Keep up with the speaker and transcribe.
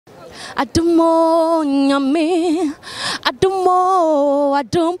Adumo nyame, adum.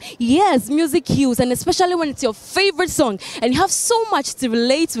 Yes, music cues, and especially when it's your favorite song and you have so much to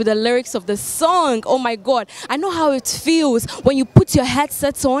relate with the lyrics of the song. Oh my God, I know how it feels when you put your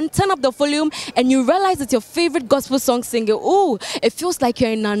headsets on, turn up the volume, and you realize it's your favorite gospel song singer. Oh, it feels like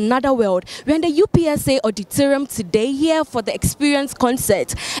you're in another world. We're in the UPSA Auditorium today here for the Experience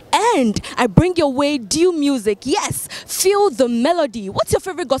concert, and I bring your way due music. Yes, feel the melody. What's your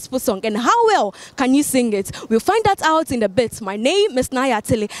favorite gospel song and how well can you sing it? We'll find that out in a bit. My name is Naya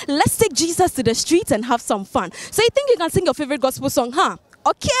Tili. Let's take Jesus to the streets and have some fun. So you think you can sing your favorite gospel song, huh?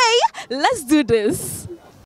 Okay, let's do this.